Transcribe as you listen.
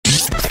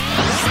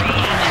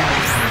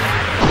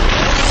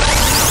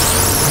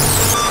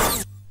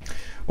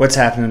What's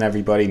happening,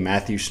 everybody?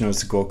 Matthew Schnoes,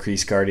 the Goal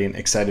Crease Guardian,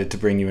 excited to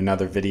bring you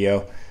another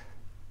video.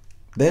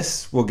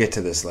 We'll get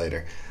to this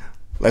later.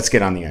 Let's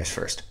get on the ice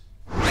first.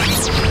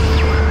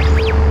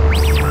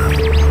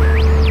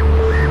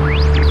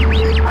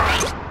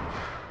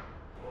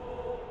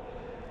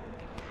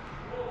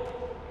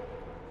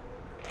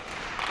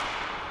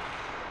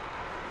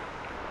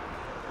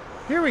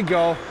 Here we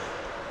go.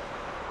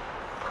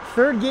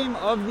 Third game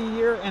of the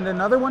year and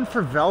another one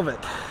for Velvet.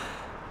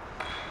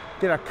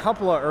 Get a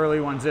couple of early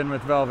ones in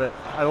with Velvet.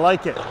 I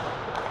like it.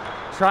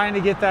 Trying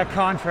to get that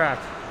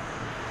contract.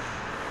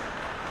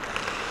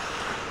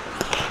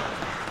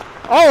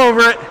 All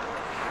over it.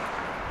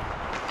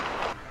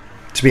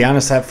 To be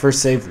honest, that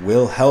first save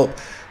will help.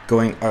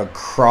 Going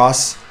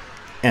across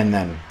and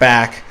then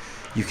back.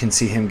 You can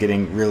see him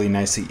getting really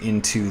nicely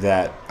into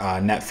that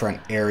net front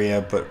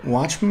area, but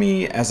watch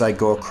me as I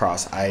go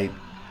across. I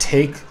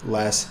take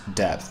less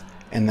depth,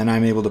 and then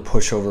I'm able to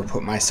push over,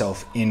 put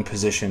myself in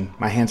position.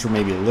 My hands were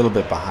maybe a little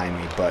bit behind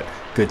me, but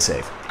good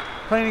save.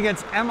 Playing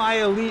against MI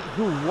Elite,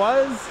 who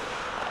was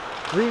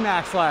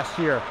Remax last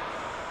year.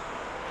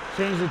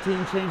 Changed the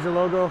team, changed the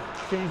logo,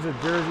 changed the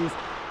jerseys.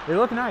 They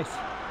look nice.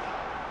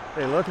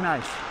 They look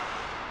nice.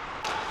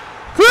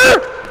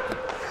 Clear!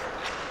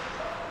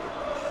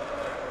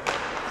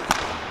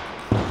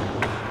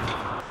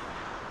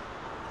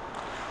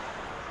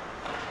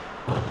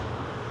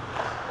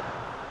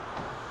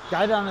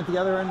 Guy down at the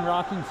other end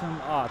rocking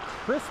some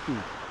crispy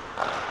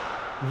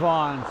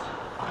Vons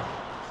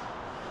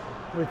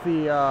with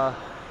the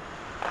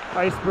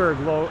iceberg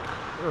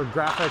or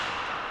graphic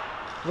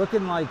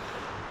looking like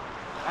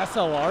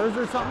SLRs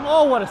or something.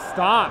 Oh, what a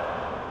stop.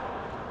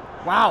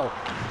 Wow.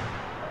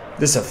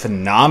 This is a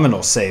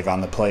phenomenal save on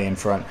the play in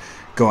front.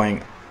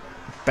 Going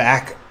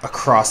back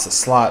across the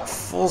slot,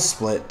 full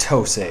split,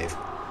 toe save.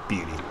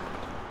 Beauty.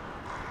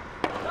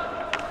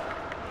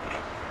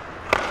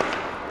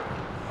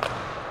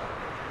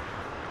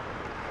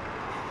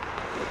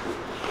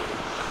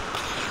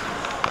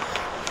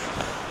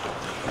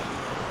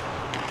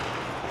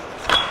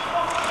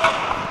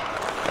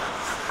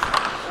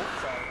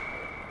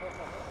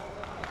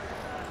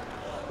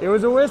 It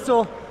was a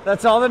whistle.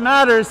 That's all that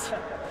matters.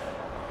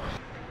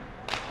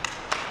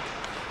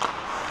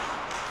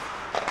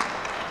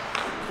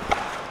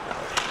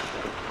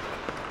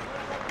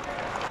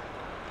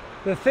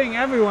 The thing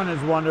everyone is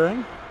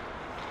wondering,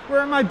 where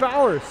are my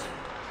Bowers?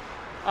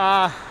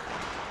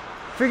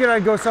 Figured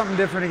I'd go something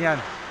different again.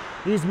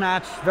 These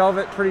match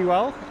Velvet pretty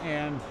well,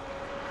 and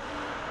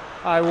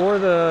I wore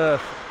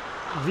the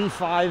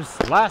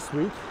V5s last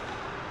week,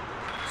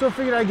 so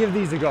figured I'd give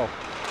these a go.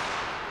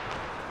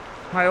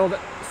 My old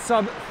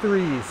sub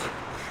 3s.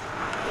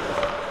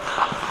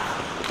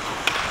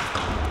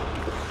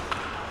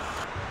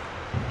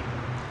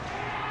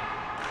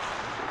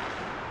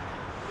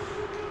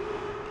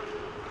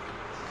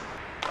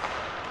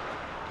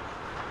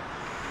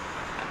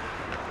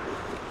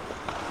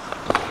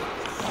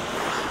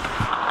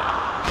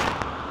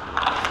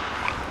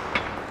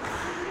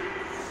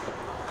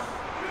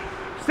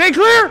 Stay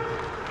clear!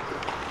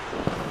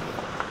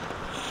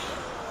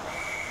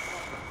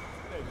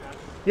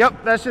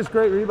 Yep, that's just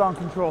great rebound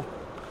control.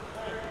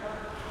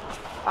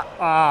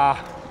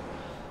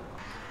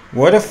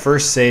 What a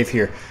first save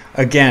here.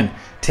 Again,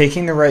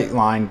 taking the right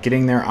line,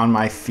 getting there on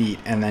my feet,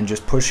 and then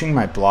just pushing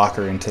my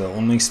blocker into the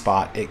only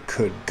spot it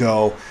could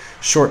go.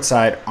 Short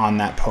side on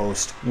that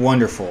post.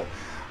 Wonderful.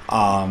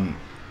 And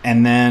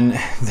then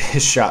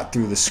this shot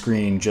through the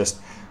screen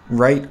just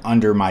right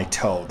under my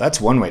toe.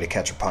 That's one way to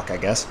catch a puck, I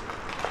guess.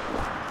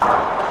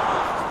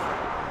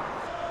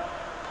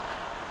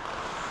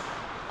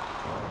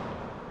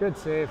 Good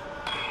save.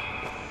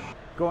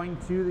 Going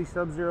to the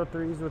Sub-Zero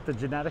 3s with the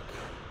Genetic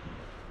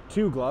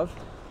 2 glove.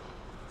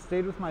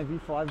 Stayed with my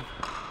V5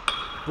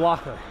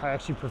 blocker. I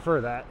actually prefer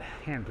that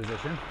hand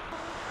position.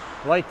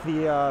 Like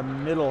the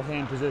middle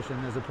hand position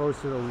as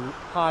opposed to the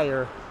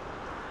higher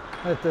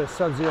that the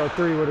Sub-Zero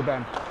 3 would have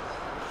been.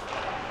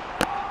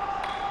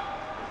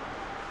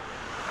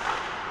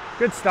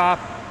 Good stop.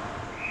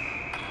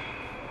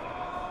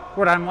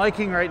 What I'm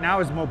liking right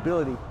now is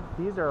mobility.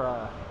 These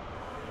are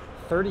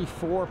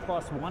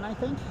 34+1, I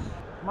think.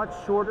 Much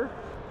shorter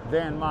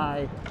than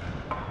my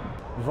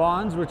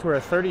Vons, which were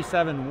a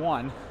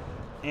 37-1,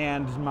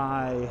 and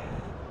my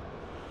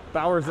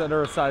Bowers that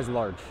are a size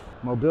large.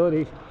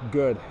 Mobility,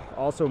 good.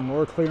 Also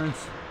more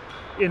clearance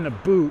in the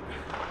boot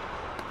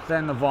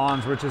than the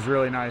Vons, which is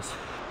really nice.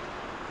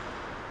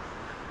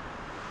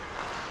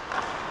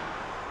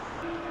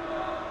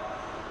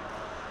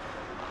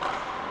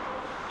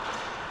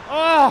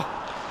 Oh!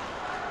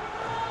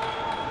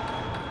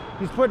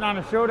 He's putting on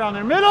a show down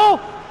there. Middle!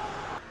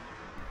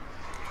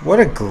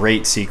 What a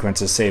great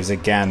sequence of saves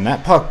again.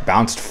 That puck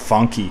bounced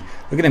funky.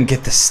 Look at him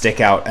get the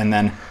stick out, and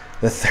then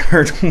the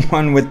third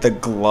one with the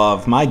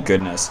glove. My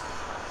goodness.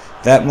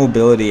 That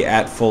mobility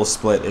at full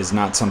split is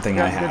not something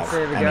I have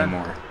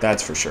anymore.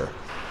 That's for sure.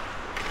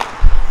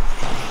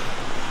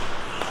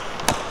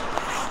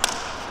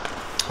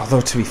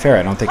 Although, to be fair,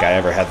 I don't think I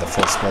ever had the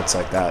full splits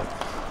like that.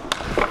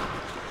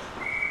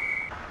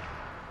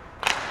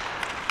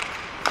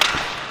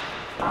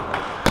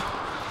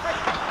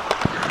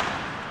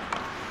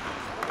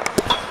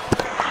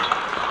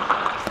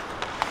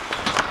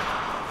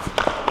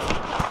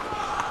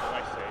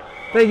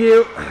 Thank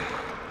you.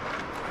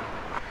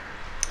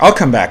 I'll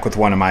come back with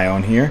one of my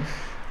own here.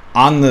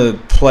 On the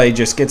play,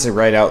 just gets it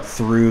right out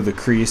through the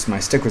crease. My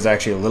stick was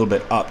actually a little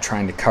bit up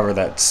trying to cover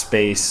that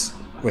space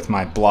with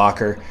my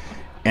blocker.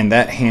 And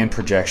that hand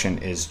projection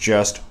is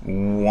just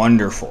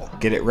wonderful.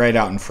 Get it right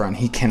out in front.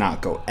 He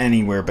cannot go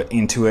anywhere but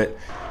into it.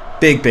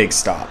 Big, big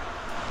stop.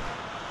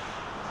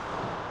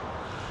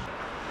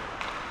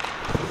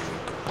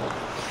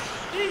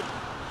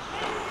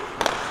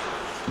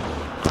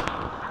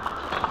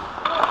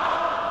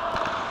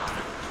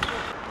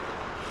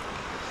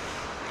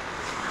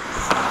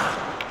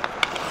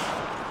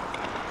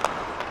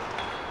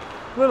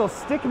 Little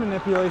stick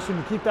manipulation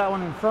to keep that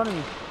one in front of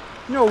me.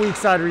 No weak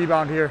side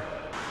rebound here.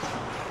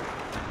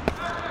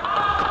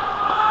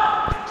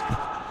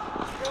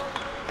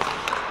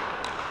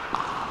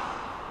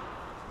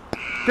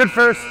 Good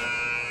first.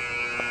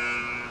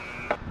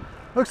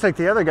 Looks like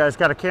the other guy's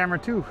got a camera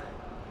too.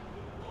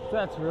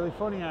 That's really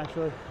funny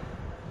actually.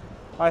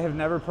 I have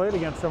never played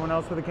against someone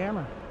else with a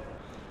camera.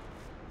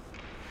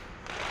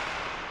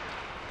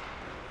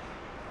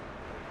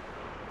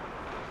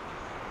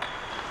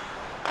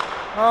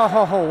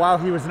 Oh, wow,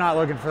 he was not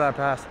looking for that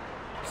pass.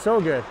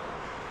 So good.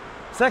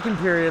 Second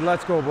period,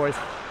 let's go, boys.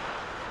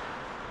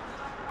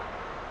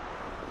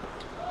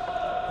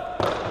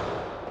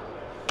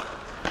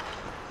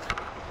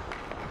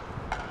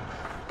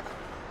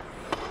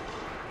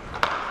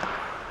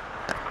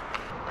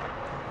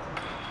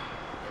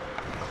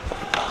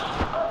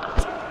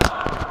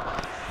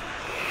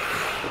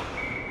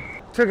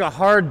 Took a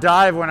hard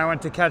dive when I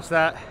went to catch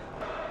that.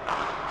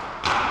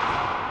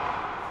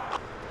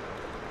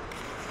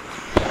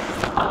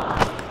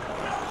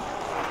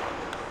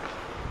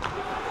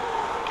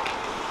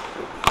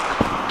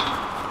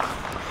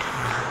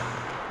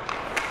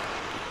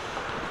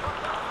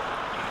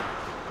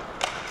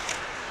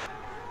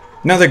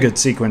 Another good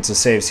sequence of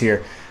saves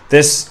here.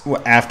 This,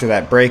 after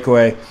that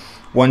breakaway,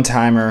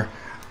 one-timer,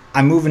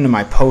 I'm moving to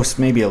my post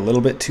maybe a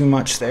little bit too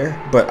much there,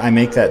 but I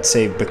make that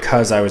save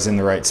because I was in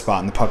the right spot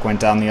and the puck went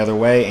down the other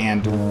way,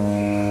 and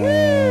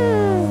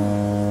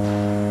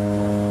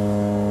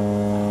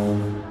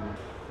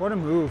what a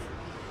move.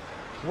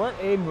 What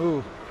a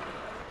move.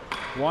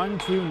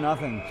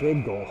 1-2-0,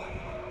 big goal.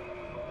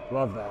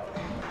 Love that.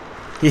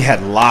 He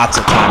had lots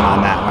of time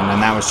on that one,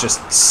 and that was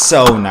just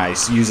so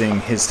nice, using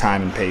his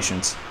time and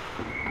patience.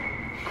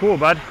 Cool,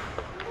 bud.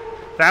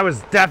 That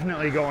was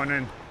definitely going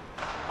in.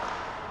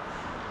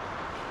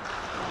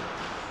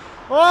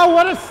 Oh,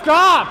 what a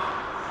stop!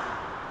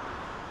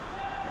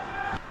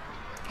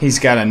 He's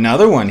got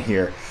another one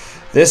here.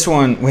 This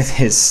one with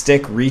his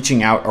stick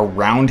reaching out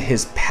around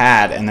his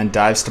pad and then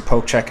dives to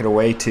poke check it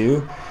away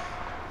too.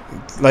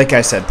 Like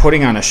I said,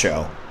 putting on a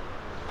show.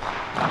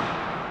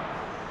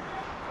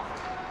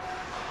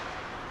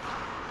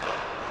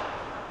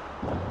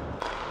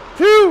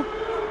 Two!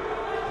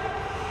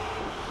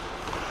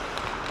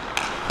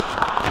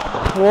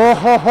 Whoa,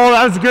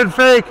 that was a good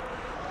fake.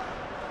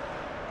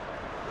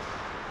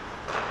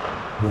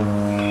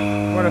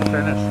 What a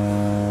finish.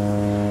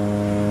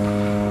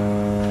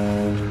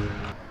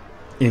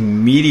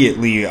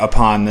 Immediately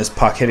upon this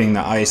puck hitting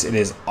the ice, it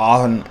is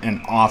on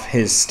and off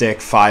his stick,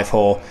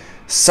 5-hole.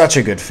 Such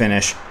a good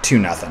finish,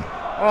 2-0.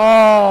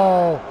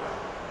 Oh!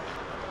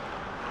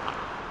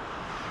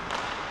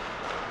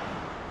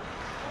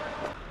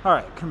 All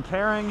right,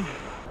 comparing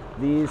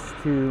these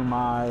to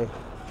my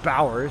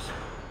Bowers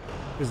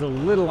is a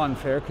little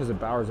unfair because the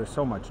Bowers are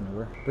so much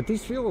newer. But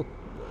these feel,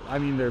 I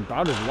mean, they're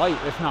about as light,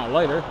 if not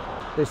lighter.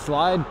 They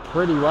slide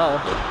pretty well.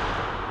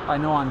 I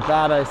know on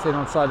bad ice they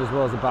don't slide as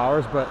well as the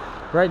Bowers, but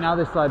right now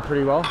they slide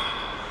pretty well.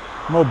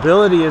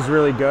 Mobility is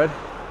really good.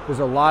 There's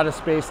a lot of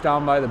space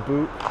down by the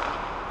boot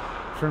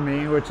for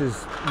me, which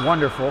is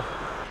wonderful.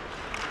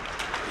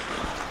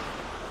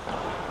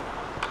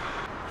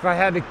 If I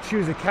had to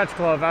choose a catch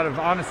glove out of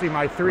honestly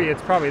my three,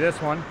 it's probably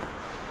this one.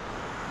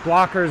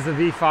 Blocker is the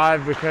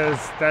V5 because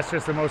that's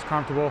just the most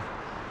comfortable.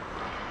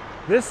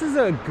 This is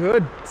a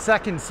good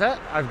second set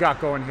I've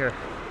got going here.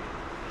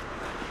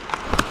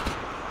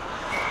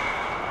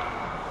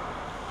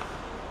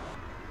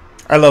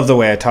 I love the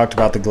way I talked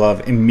about the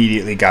glove.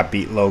 Immediately got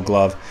beat low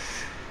glove.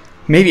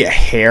 Maybe a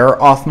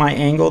hair off my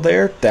angle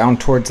there, down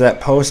towards that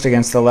post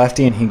against the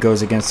lefty, and he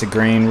goes against the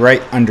grain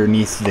right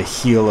underneath the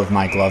heel of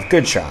my glove.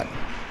 Good shot.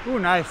 Ooh,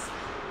 nice.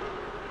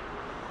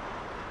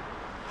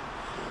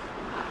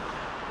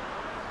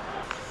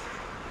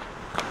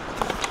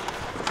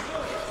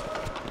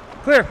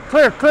 Clear,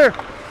 clear, clear.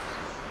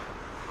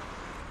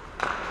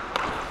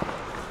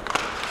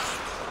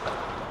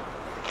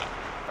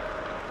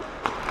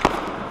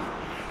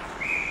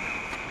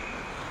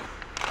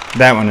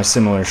 That one, a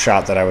similar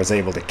shot that I was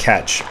able to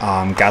catch.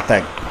 Got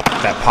that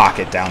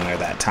pocket down there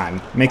that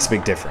time. Makes a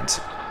big difference.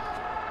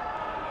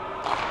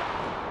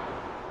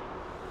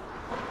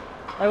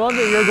 I love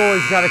that your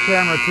goalie's got a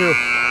camera too.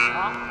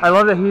 I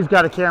love that he's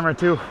got a camera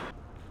too.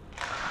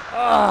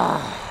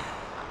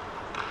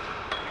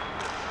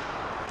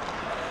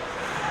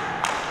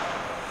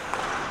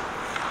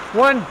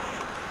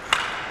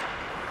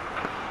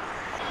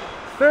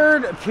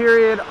 Third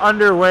period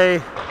underway.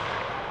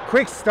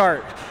 Quick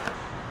start.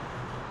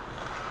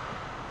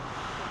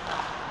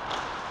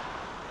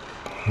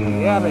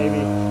 Yeah,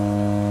 baby.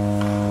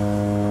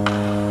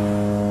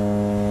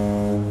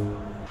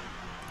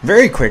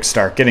 Very quick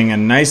start, getting a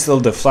nice little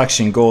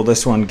deflection goal.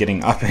 This one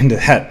getting up into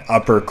that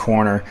upper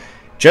corner,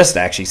 just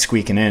actually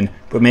squeaking in,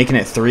 but making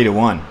it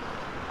 3-1.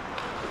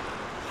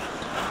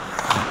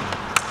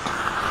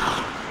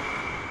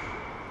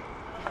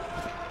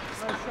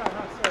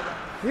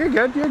 You're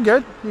good, you're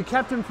good. You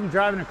kept him from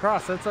driving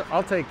across.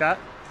 I'll take that.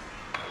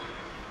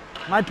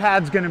 My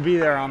pad's gonna be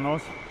there on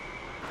those.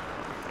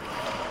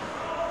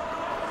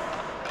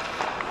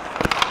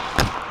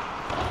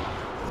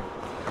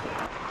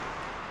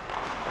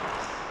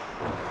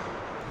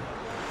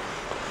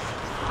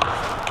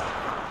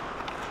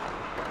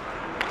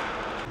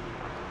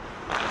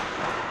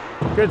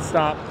 Good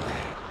stop.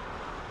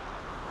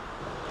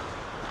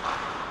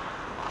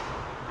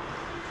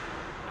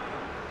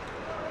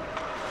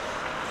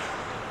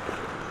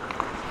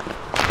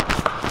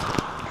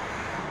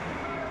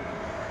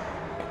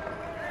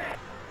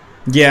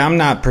 Yeah, I'm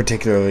not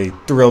particularly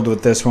thrilled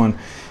with this one.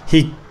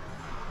 He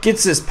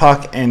gets this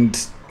puck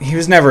and he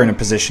was never in a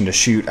position to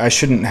shoot. I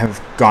shouldn't have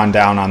gone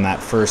down on that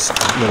first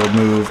little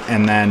move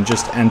and then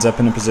just ends up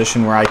in a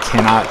position where I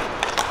cannot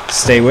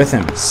stay with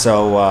him.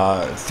 So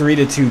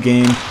 3-2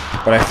 game,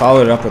 but I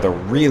followed it up with a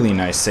really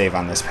nice save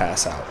on this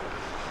pass out.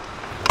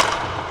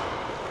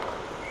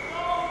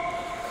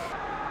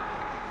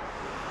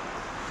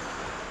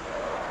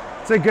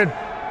 It's a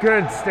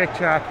good stick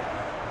check.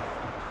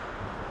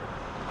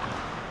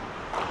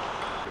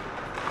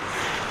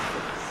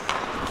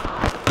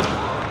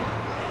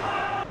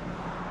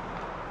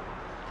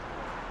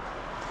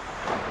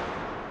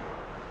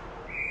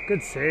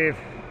 Good save.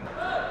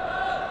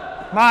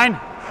 Mine.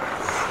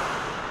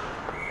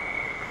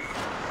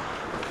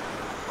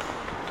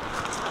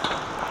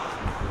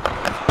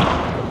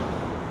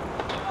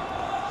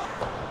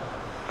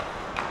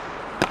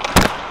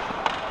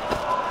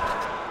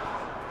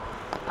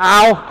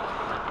 Ow.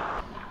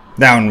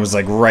 That one was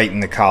like right in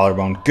the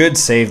collarbone. Good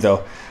save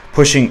though.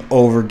 Pushing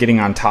over, getting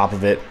on top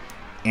of it,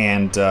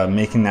 and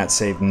making that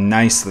save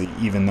nicely,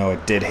 even though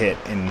it did hit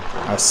in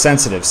a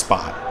sensitive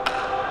spot.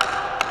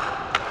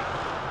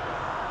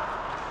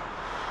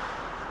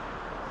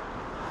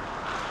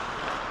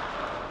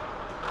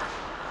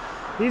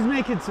 He's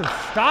making some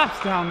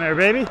stops down there,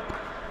 baby.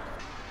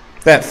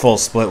 That full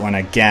split one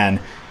again.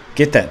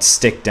 Get that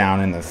stick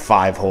down in the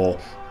 5-hole.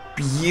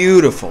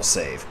 Beautiful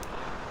save.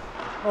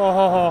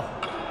 Oh.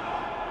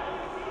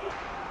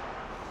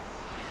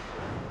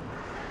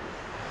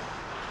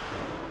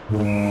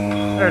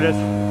 There it is.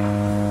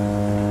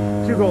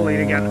 2-goal lead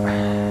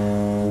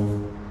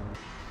again.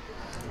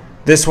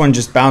 This one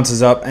just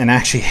bounces up and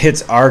actually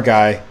hits our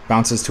guy,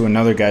 bounces to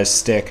another guy's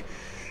stick,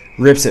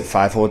 rips it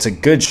 5-hole. It's a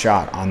good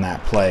shot on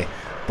that play,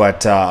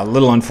 but a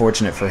little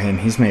unfortunate for him.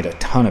 He's made a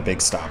ton of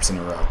big stops in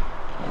a row.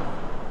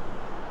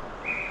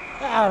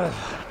 Out of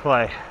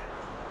play.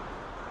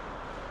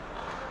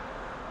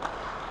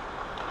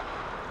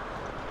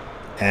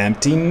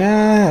 Empty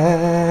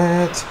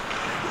net.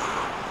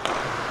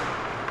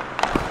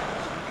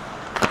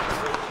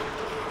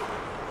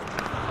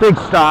 Big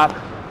stop.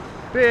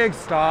 Big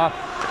stop.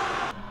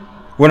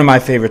 One of my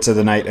favorites of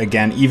the night,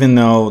 again, even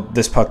though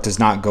this puck does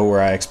not go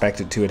where I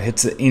expect it to, it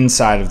hits the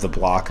inside of the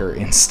blocker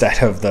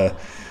instead of the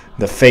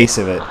face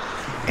of it,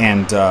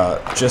 and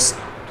just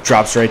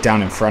drops right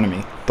down in front of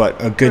me.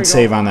 But a good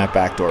save on that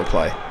backdoor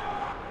play.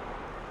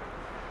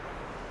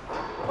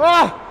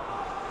 Ah!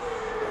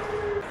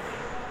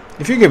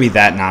 If you're going to be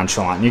that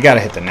nonchalant, you got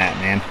to hit the net,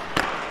 man.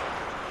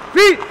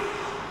 Feet!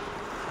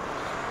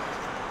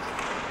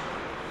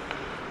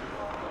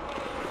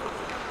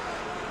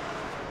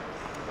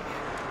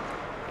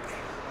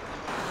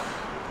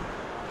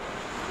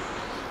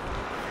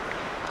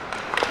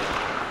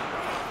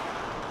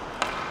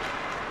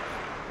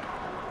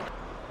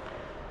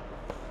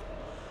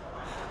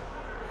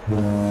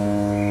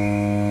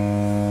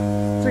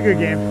 It's a good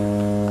game.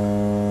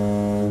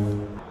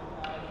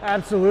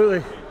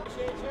 Absolutely.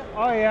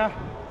 Oh yeah.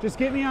 Just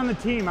get me on the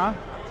team, huh?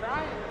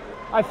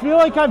 I feel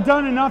like I've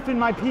done enough in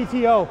my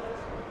PTO.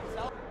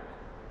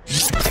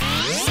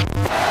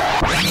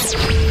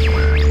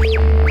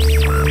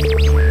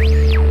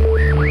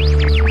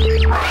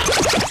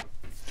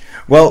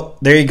 Well,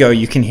 there you go.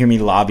 You can hear me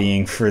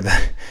lobbying for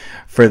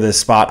the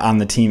spot on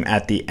the team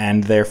at the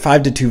end there.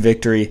 5-2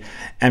 victory.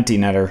 Empty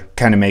netter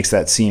kind of makes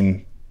that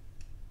seem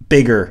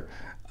bigger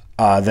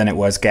than it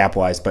was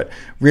gap-wise, but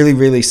really,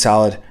 really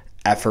solid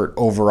effort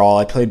overall.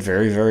 I played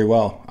very, very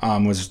well.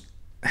 Was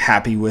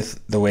happy with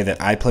the way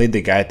that I played.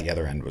 The guy at the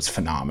other end was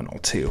phenomenal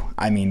too.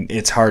 I mean,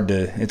 it's hard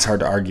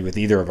to argue with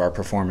either of our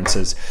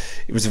performances.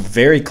 It was a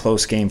very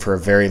close game for a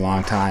very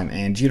long time,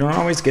 and you don't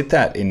always get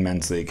that in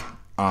men's league,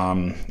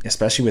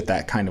 especially with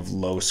that kind of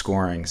low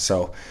scoring.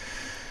 So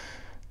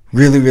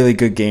Really, really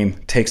good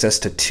game. Takes us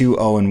to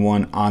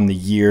 2-0-1 on the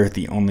year.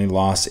 The only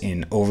loss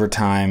in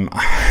overtime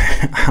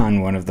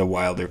on one of the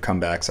wilder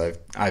comebacks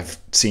I've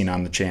seen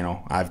on the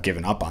channel. I've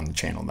given up on the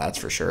channel, that's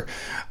for sure.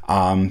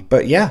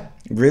 But yeah,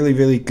 really,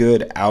 really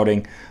good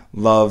outing.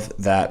 Love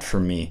that for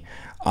me.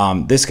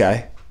 This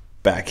guy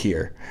back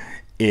here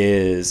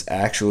is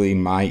actually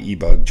my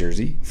eBug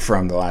jersey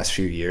from the last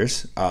few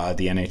years.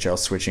 The NHL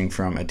switching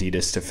from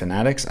Adidas to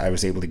Fanatics. I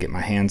was able to get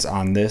my hands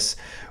on this,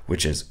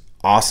 which is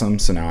awesome.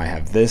 So now I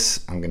have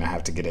this. I'm gonna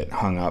have to get it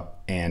hung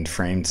up and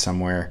framed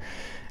somewhere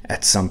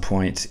at some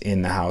point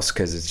in the house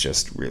because it's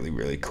just really,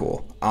 really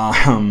cool.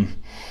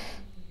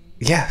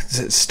 Yeah,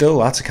 still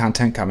lots of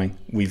content coming.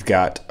 We've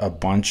got a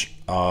bunch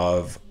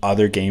of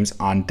other games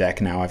on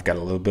deck now. I've got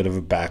a little bit of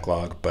a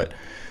backlog, but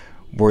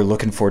we're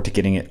looking forward to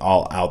getting it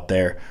all out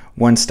there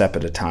one step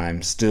at a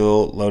time.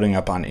 Still loading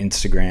up on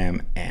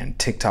Instagram and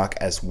TikTok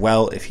as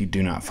well. If you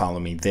do not follow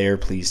me there,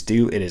 please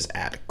do. It is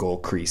at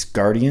Crease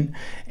Guardian.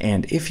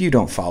 And if you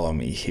don't follow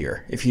me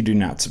here, if you do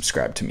not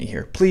subscribe to me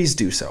here, please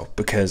do so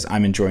because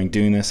I'm enjoying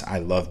doing this. I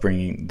love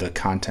bringing the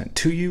content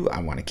to you.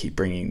 I want to keep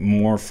bringing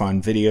more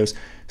fun videos.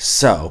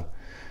 So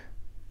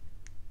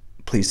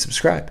please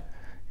subscribe.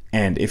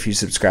 And if you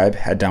subscribe,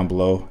 head down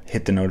below,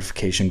 hit the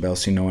notification bell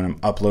so you know when I'm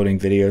uploading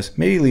videos.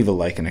 Maybe leave a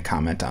like and a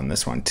comment on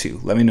this one too.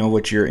 Let me know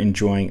what you're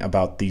enjoying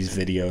about these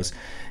videos,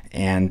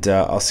 and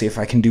I'll see if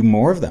I can do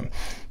more of them.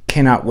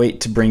 Cannot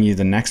wait to bring you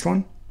the next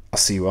one. I'll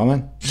see you all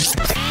then.